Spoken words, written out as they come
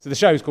So the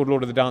show is called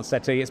Lord of the Dance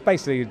Settee. It's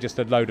basically just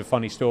a load of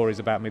funny stories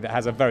about me that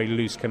has a very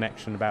loose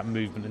connection about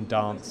movement and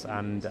dance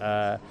and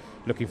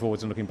looking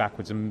forwards and looking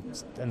backwards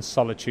and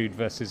solitude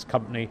versus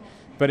company.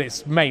 But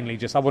it's mainly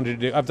just,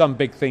 I've done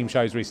big theme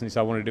shows recently, so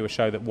I wanted to do a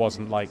show that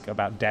wasn't like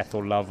about death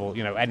or love or,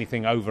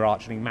 anything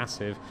overarching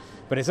massive.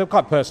 But it's a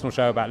quite personal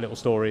show about little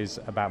stories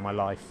about my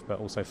life, but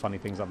also funny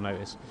things I've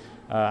noticed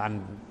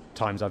and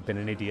times I've been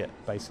an idiot,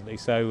 basically.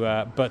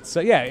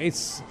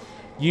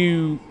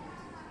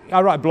 I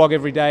write a blog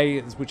every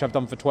day, which I've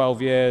done for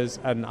 12 years,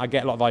 and I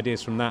get a lot of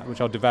ideas from that, which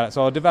I'll develop.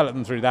 So I'll develop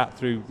them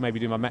through maybe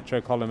do my Metro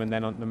column, and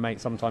then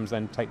sometimes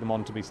then take them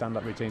on to be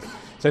stand-up routines.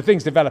 So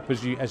things develop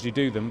as you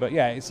do them. But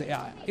yeah,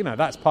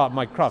 that's part of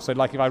my craft. So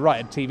like if I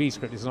write a TV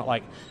script, it's not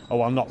like,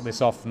 I'll knock this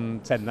off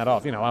and send that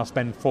off. I'll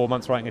spend 4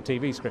 months writing a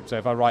TV script. So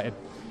if I write a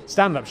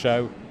stand-up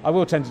show, I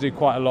will tend to do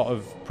quite a lot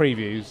of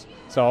previews.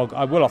 So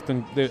I will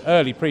often, the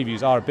early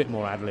previews are a bit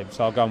more ad-lib,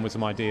 so I'll go on with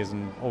some ideas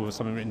and or with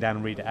something written down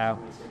and read it out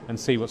and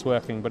see what's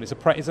working. But it's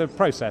a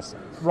process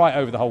right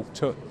over the whole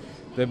tour,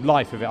 the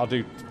life of it. I'll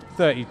do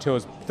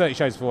 30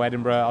 shows for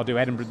Edinburgh, I'll do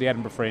the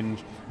Edinburgh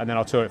Fringe, and then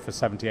I'll tour it for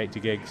 70, 80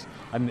 gigs.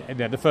 And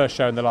the first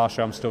show and the last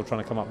show, I'm still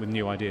trying to come up with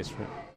new ideas for it.